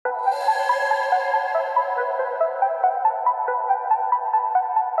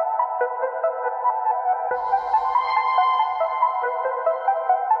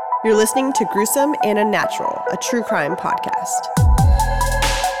You're listening to Gruesome and Unnatural, a true crime podcast.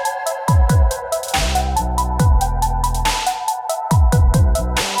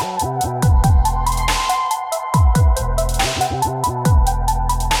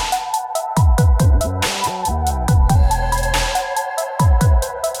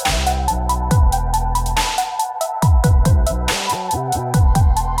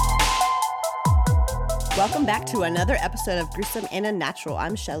 Welcome back to another episode of Gruesome and Unnatural.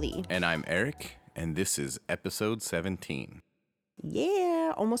 I'm Shelly. And I'm Eric, and this is episode 17.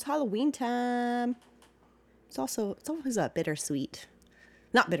 Yeah, almost Halloween time. It's always bittersweet.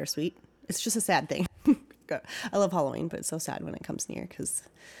 Not bittersweet. It's just a sad thing. I love Halloween, but it's so sad when it comes near because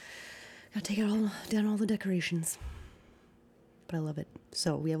I gotta take down all the decorations. But I love it.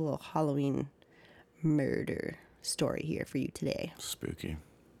 So we have a little Halloween murder story here for you today. Spooky.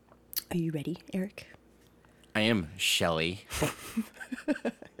 Are you ready, Eric? I am Shelly.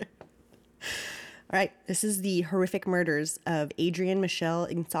 All right, this is the horrific murders of Adrienne Michelle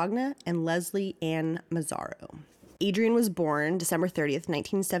Insogna and Leslie Ann Mazzaro. Adrienne was born December 30th,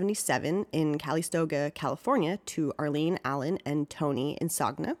 1977 in Calistoga, California to Arlene Allen and Tony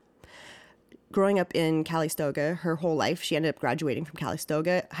Insogna. Growing up in Calistoga her whole life, she ended up graduating from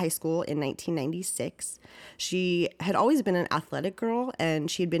Calistoga High School in 1996. She had always been an athletic girl, and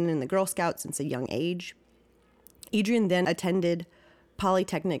she had been in the Girl Scouts since a young age. Adrienne then attended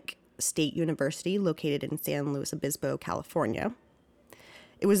Polytechnic State University, located in San Luis Obispo, California.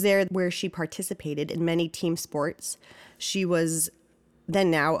 It was there where she participated in many team sports. She was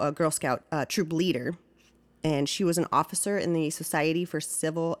now a Girl Scout troop leader, and she was an officer in the Society for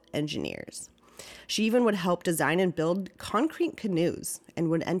Civil Engineers. She even would help design and build concrete canoes and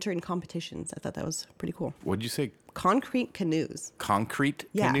would enter in competitions. I thought that was pretty cool. What'd you say? Concrete canoes. Concrete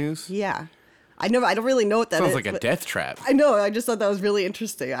canoes? Yeah. I don't really know what that Sounds is. like a death trap. I know. I just thought that was really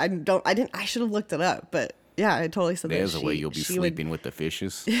interesting. I should have looked it up, but yeah, I totally said There's that. a way you'll be sleeping with the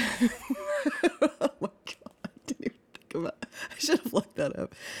fishes. Oh my God. I didn't even think about it. I should have looked that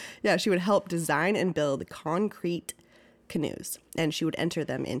up. Yeah, she would help design and build concrete canoes, and she would enter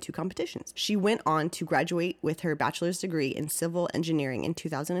them into competitions. She went on to graduate with her bachelor's degree in civil engineering in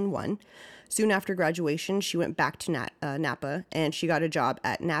 2001. Soon after graduation, she went back to Napa, and she got a job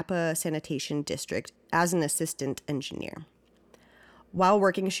at Napa Sanitation District as an assistant engineer. While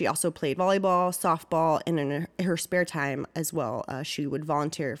working, she also played volleyball, softball, and in her spare time as well, she would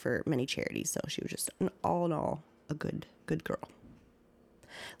volunteer for many charities. So she was just, all in all, a good girl.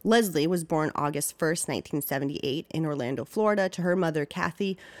 Leslie was born August 1st, 1978 in Orlando, Florida, to her mother,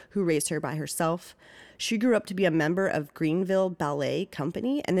 Kathy, who raised her by herself. She grew up to be a member of Greenville Ballet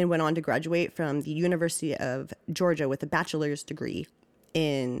Company and then went on to graduate from the University of Georgia with a bachelor's degree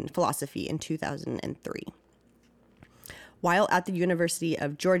in philosophy in 2003. While at the University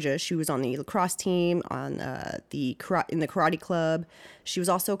of Georgia, she was on the lacrosse team, in the karate club. She was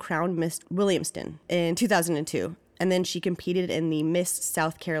also crowned Miss Williamston in 2002. And then she competed in the Miss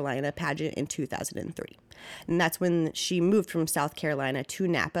South Carolina pageant in 2003. And that's when she moved from South Carolina to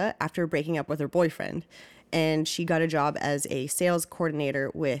Napa after breaking up with her boyfriend. And she got a job as a sales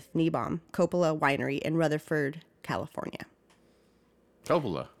coordinator with Nebaum Coppola Winery in Rutherford, California.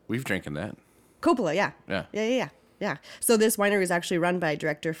 Coppola. We've drinking that. Coppola, yeah. Yeah. Yeah. So this winery is actually run by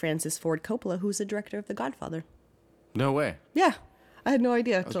director Francis Ford Coppola, who's the director of The Godfather. No way. Yeah. I had no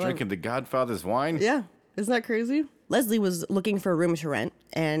idea. I was drinking The Godfather's wine? Yeah. Isn't that crazy? Leslie was looking for a room to rent,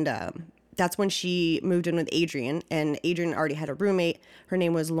 and that's when she moved in with Adrienne, and Adrienne already had a roommate. Her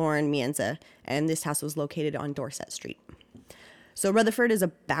name was Lauren Mienza, and this house was located on Dorset Street. So Rutherford is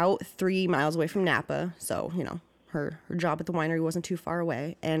about 3 miles away from Napa, so, her job at the winery wasn't too far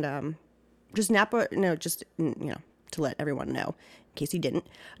away. And just Napa, to let everyone know, in case you didn't,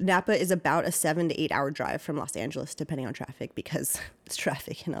 Napa is about a 7 to 8 hour drive from Los Angeles, depending on traffic, because it's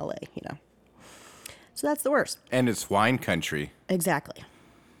traffic in LA, So that's the worst. And it's wine country. Exactly.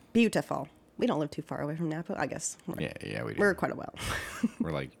 Beautiful. We don't live too far away from Napa, I guess. Yeah, we do. We're quite a while.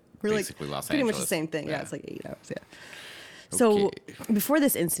 We're basically Los Angeles. Pretty much the same thing. Yeah, it's like 8 hours, yeah. So before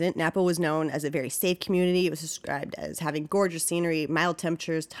this incident, Napa was known as a very safe community. It was described as having gorgeous scenery, mild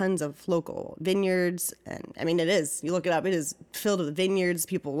temperatures, tons of local vineyards. And I mean, it is. You look it up, it is filled with vineyards.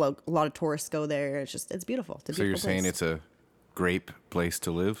 A lot of tourists go there. It's beautiful. It's a beautiful So you're place. saying it's a great place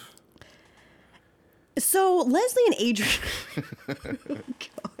to live? So Leslie and Adrienne... Oh,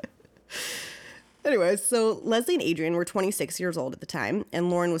 God. Anyway, so Leslie and Adrienne were 26 years old at the time, and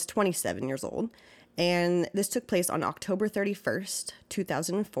Lauren was 27 years old. And this took place on October 31st,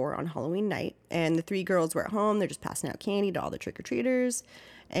 2004, on Halloween night. And the three girls were at home. They're just passing out candy to all the trick-or-treaters.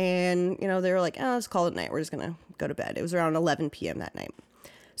 And, they were like, let's call it night. We're just going to go to bed. It was around 11 p.m. that night.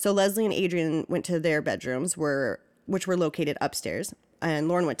 So Leslie and Adrian went to their bedrooms, which were located upstairs, and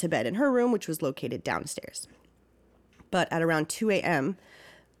Lauren went to bed in her room, which was located downstairs. But at around 2 a.m.,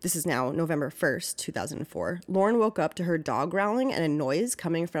 this is now November 1st, 2004, Lauren woke up to her dog growling and a noise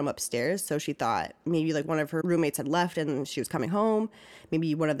coming from upstairs. So she thought maybe like one of her roommates had left and she was coming home.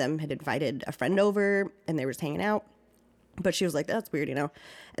 Maybe one of them had invited a friend over and they were just hanging out. But she was like, that's weird,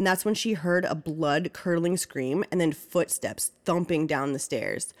 And that's when she heard a blood-curdling scream and then footsteps thumping down the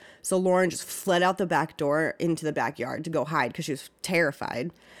stairs. So Lauren just fled out the back door into the backyard to go hide because she was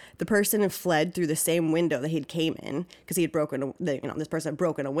terrified. The person had fled through the same window that he'd came in because he had this person had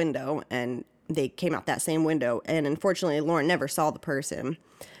broken a window and they came out that same window. And unfortunately, Lauren never saw the person.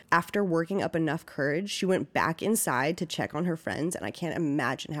 After working up enough courage, she went back inside to check on her friends. And I can't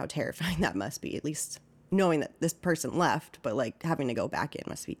imagine how terrifying that must be, at least knowing that this person left, but like having to go back in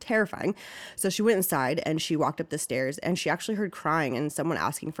must be terrifying. So she went inside and she walked up the stairs and she actually heard crying and someone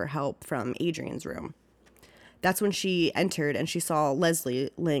asking for help from Adrian's room. That's when she entered and she saw Leslie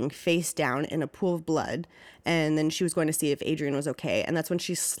laying face down in a pool of blood. And then she was going to see if Adrian was okay. And that's when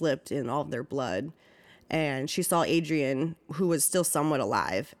she slipped in all of their blood. And she saw Adrian, who was still somewhat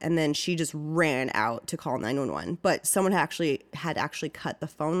alive. And then she just ran out to call 911. But someone had actually cut the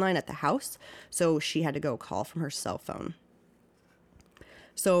phone line at the house. So she had to go call from her cell phone.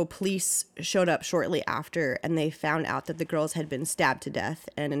 So police showed up shortly after and they found out that the girls had been stabbed to death.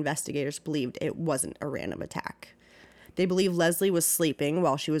 And investigators believed it wasn't a random attack. They believe Leslie was sleeping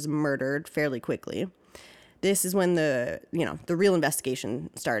while she was murdered fairly quickly. This is when the real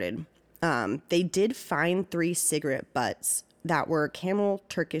investigation started. They did find 3 cigarette butts that were Camel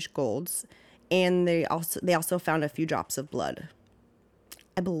Turkish Golds, and they also found a few drops of blood.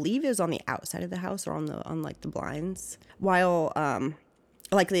 I believe it was on the outside of the house or on the blinds. While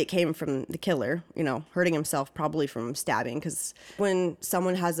likely it came from the killer, hurting himself probably from stabbing, because when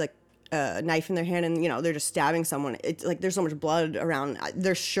someone has a knife in their hand and they're just stabbing someone, it's like there's so much blood around,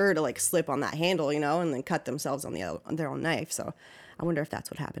 they're sure to like slip on that handle, and then cut themselves on their own knife. So I wonder if that's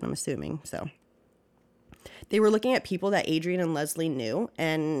what happened. I'm assuming so. They were looking at people that Adrian and Leslie knew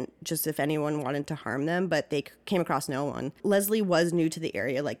and just if anyone wanted to harm them, but they came across no one. Leslie was new to the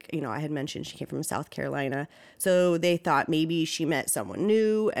area. Like, I had mentioned she came from South Carolina. So they thought maybe she met someone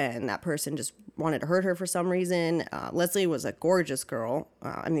new and that person just wanted to hurt her for some reason. Leslie was a gorgeous girl.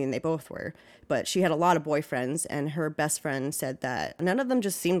 They both were, but she had a lot of boyfriends and her best friend said that none of them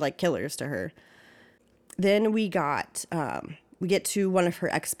just seemed like killers to her. Then we get to one of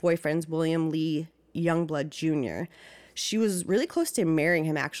her ex-boyfriends, William Lee Youngblood Jr. She was really close to marrying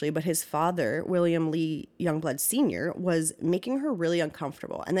him, actually, but his father, William Lee Youngblood Sr., was making her really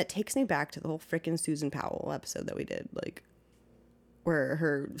uncomfortable. And that takes me back to the whole frickin' Susan Powell episode that we did, like, where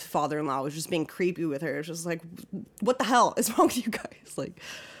her father-in-law was just being creepy with her. It's just like, what the hell is wrong with you guys? Like,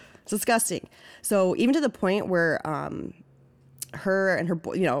 it's disgusting. So even to the point where her and her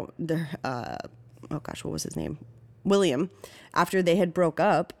boy, what was his name? William, after they had broke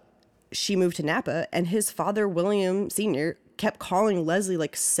up, she moved to Napa, and his father, William Sr., kept calling Leslie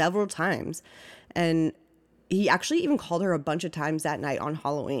like several times. And he actually even called her a bunch of times that night on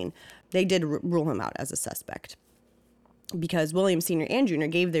Halloween. They did rule him out as a suspect because William Sr. and Jr.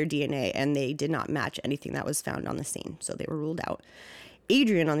 gave their DNA and they did not match anything that was found on the scene. So they were ruled out.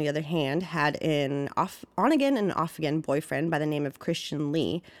 Adrian, on the other hand, had an on-again and off-again boyfriend by the name of Christian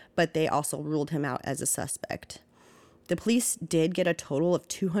Lee, but they also ruled him out as a suspect. The police did get a total of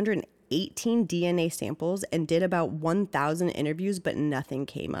 218 DNA samples and did about 1,000 interviews, but nothing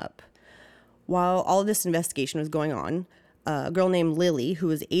came up. While all of this investigation was going on, a girl named Lily, who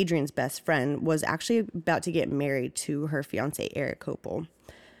was Adrian's best friend, was actually about to get married to her fiance, Eric Copel.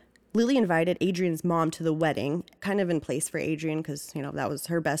 Lily invited Adrian's mom to the wedding, kind of in place for Adrian because, that was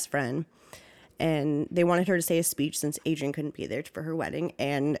her best friend. And they wanted her to say a speech since Adrian couldn't be there for her wedding.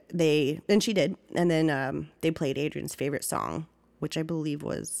 And she did. And then they played Adrian's favorite song, which I believe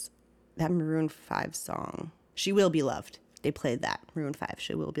was that Maroon 5 song, She Will Be Loved. They played that, Maroon 5,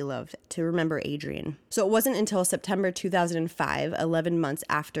 She Will Be Loved, to remember Adrian. So it wasn't until September 2005, 11 months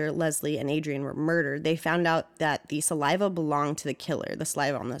after Leslie and Adrian were murdered, they found out that the saliva belonged to the killer, the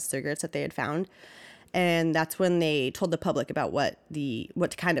saliva on the cigarettes that they had found. And that's when they told the public about what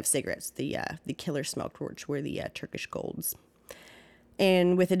kind of cigarettes the killer smoked, which were the Turkish Golds.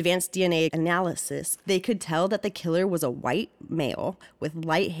 And with advanced DNA analysis, they could tell that the killer was a white male with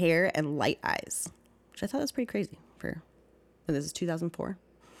light hair and light eyes, which I thought was pretty crazy and this is 2004.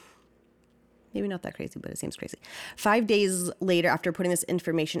 Maybe not that crazy, but it seems crazy. 5 days later, after putting this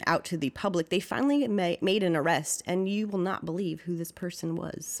information out to the public, they finally made an arrest, and you will not believe who this person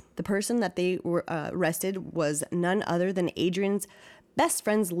was. The person that they were arrested was none other than Adrian's best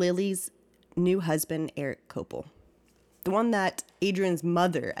friend's Lily's new husband, Eric Kopel. The one that Adrian's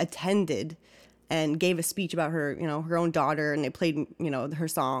mother attended and gave a speech about her, her own daughter, and they played, her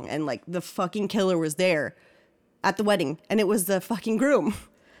song, and like the fucking killer was there at the wedding, and it was the fucking groom.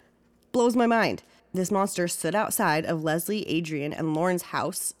 Blows my mind. This monster stood outside of Leslie, Adrian, and Lauren's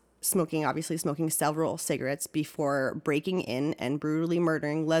house, smoking several cigarettes before breaking in and brutally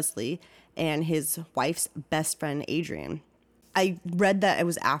murdering Leslie and his wife's best friend, Adrian. I read that it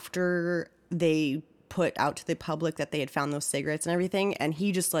was after they put out to the public that they had found those cigarettes and everything, and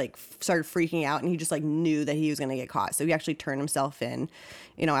he just like started freaking out, and he just like knew that he was going to get caught. So he actually turned himself in,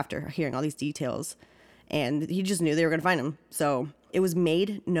 after hearing all these details, and he just knew they were going to find him. So it was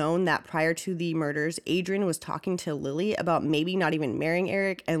made known that prior to the murders, Adrian was talking to Lily about maybe not even marrying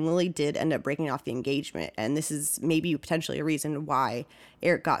Eric, and Lily did end up breaking off the engagement. And this is maybe potentially a reason why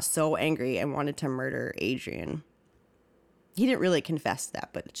Eric got so angry and wanted to murder Adrian. He didn't really confess that,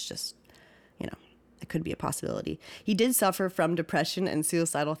 but it's just, it could be a possibility. He did suffer from depression and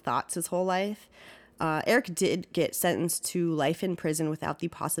suicidal thoughts his whole life. Eric did get sentenced to life in prison without the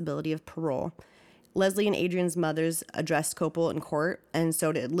possibility of parole. Leslie and Adrian's mothers addressed Kopel in court, and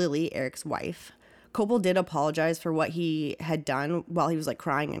so did Lily, Eric's wife. Kopel did apologize for what he had done while he was like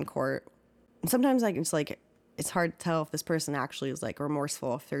crying in court. And sometimes it's hard to tell if this person actually is like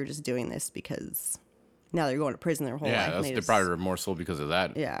remorseful, if they're just doing this because now they're going to prison their whole life. Yeah, they're probably remorseful because of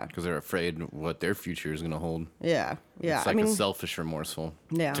that. Yeah. Because they're afraid what their future is going to hold. Yeah. It's like a selfish remorseful.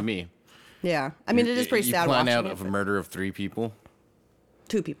 Yeah. To me. Yeah. I mean, it is pretty sad watching watching out of a murder of 3 people.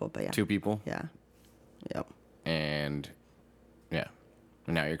 2 people, but yeah. 2 people? Yeah. Yep. And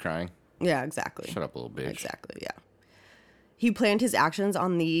now you're crying? Yeah, exactly. Shut up, little bitch. Exactly, yeah. He planned his actions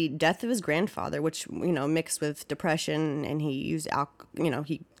on the death of his grandfather, which, mixed with depression, and he used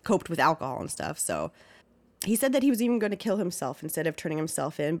he coped with alcohol and stuff. So he said that he was even going to kill himself instead of turning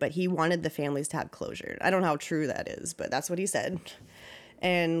himself in, but he wanted the families to have closure. I don't know how true that is, but that's what he said.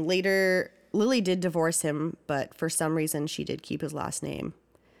 And later, Lily did divorce him, but for some reason, she did keep his last name.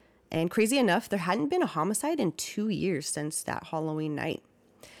 And crazy enough, there hadn't been a homicide in 2 years since that Halloween night.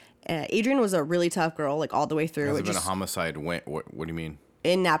 Adrian was a really tough girl, like all the way through. Has it been a homicide? What do you mean?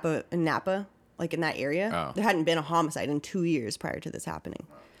 In Napa, like in that area. Oh. There hadn't been a homicide in 2 years prior to this happening.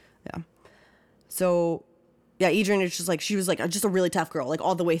 Yeah. So, yeah, Adrian is just like, she was like just a really tough girl, like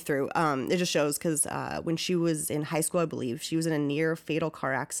all the way through. It just shows because when she was in high school, I believe, she was in a near fatal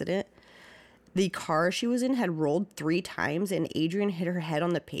car accident. The car she was in had rolled 3 times, and Adrian hit her head on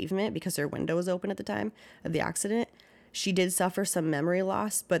the pavement because her window was open at the time of the accident. She did suffer some memory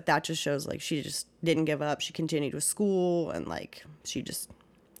loss, but that just shows like she just didn't give up. She continued with school, and like she just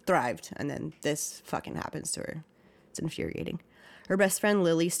thrived. And then this fucking happens to her. It's infuriating. Her best friend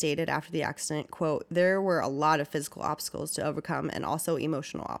Lily stated after the accident, quote, "There were a lot of physical obstacles to overcome and also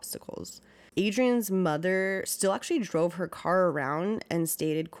emotional obstacles." Adrian's mother still actually drove her car around and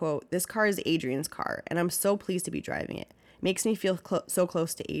stated, quote, "This car is Adrian's car, and I'm so pleased to be driving it. Makes me feel so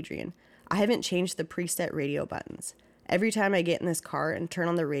close to Adrian. I haven't changed the preset radio buttons. Every time I get in this car and turn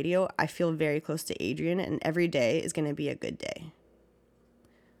on the radio, I feel very close to Adrian, and every day is going to be a good day."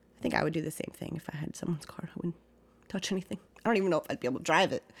 I think I would do the same thing if I had someone's car. I wouldn't touch anything. I don't even know if I'd be able to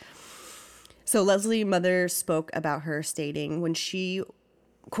drive it. So Leslie's mother spoke about her, stating when she,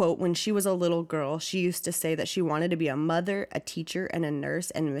 quote, "When she was a little girl, she used to say that she wanted to be a mother, a teacher, and a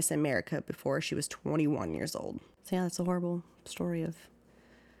nurse and Miss America before she was 21 years old." So yeah, that's a horrible story of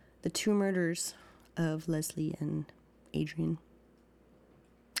the 2 murders of Leslie and Adrian.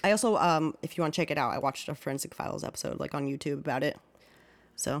 I also, if you want to check it out, I watched a Forensic Files episode like on YouTube about it.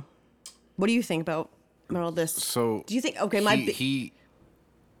 So what do you think about all this? So do you think, okay,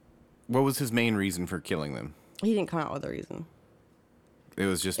 what was his main reason for killing them? He didn't come out with a reason. It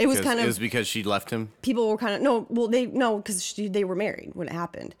was just it was because she left him. People were kind of because they were married when it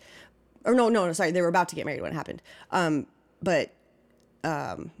happened, or no, sorry, they were about to get married when it happened. But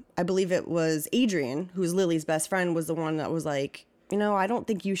I believe it was Adrian, who's Lily's best friend, was the one that was like, I don't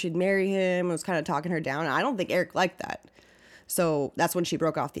think you should marry him. It was kind of talking her down. I don't think Eric liked that, so that's when she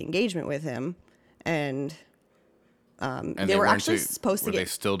broke off the engagement with him, and they were actually supposed to get. Were they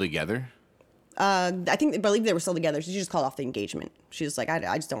still together? I believe they were still together. She just called off the engagement. She was like,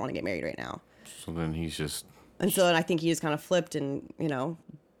 I just don't want to get married right now. So then he's just... And so I think he just kind of flipped and,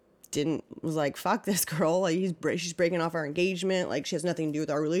 was like, fuck this girl. Like, she's breaking off our engagement. Like, she has nothing to do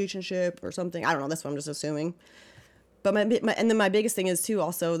with our relationship or something. I don't know. That's what I'm just assuming. But my biggest thing is, too,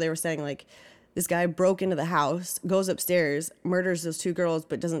 also, they were saying, like, this guy broke into the house, goes upstairs, murders those 2 girls,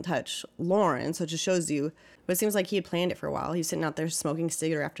 but doesn't touch Lauren. So it just shows you. But it seems like he had planned it for a while. He was sitting out there smoking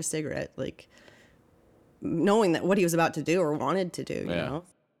cigarette after cigarette. Like, knowing that what he was about to do or wanted to do, you Yeah. know?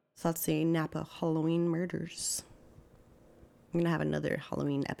 So that's the Napa Halloween murders. I'm going to have another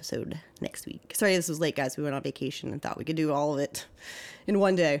Halloween episode next week. Sorry, this was late, guys. We went on vacation and thought we could do all of it in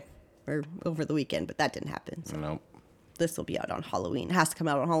one day or over the weekend, but that didn't happen. So Nope. this will be out on Halloween. It has to come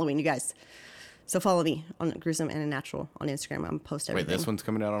out on Halloween, you guys. So follow me on Gruesome and Natural on Instagram. I'm post everything. Wait, this one's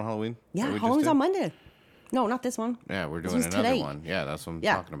coming out on Halloween? Yeah, That we just Halloween's did? on Monday. No, not this one. Yeah, we're This doing one's another today. one. Yeah, that's what I'm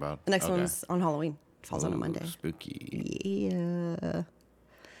Yeah, talking about. the next Okay. one's on Halloween. Falls on a Ooh, Monday. Spooky. Yeah.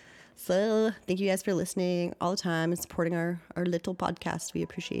 So thank you guys for listening all the time and supporting our little podcast. We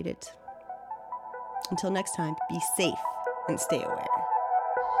appreciate it. Until next time, be safe and stay aware.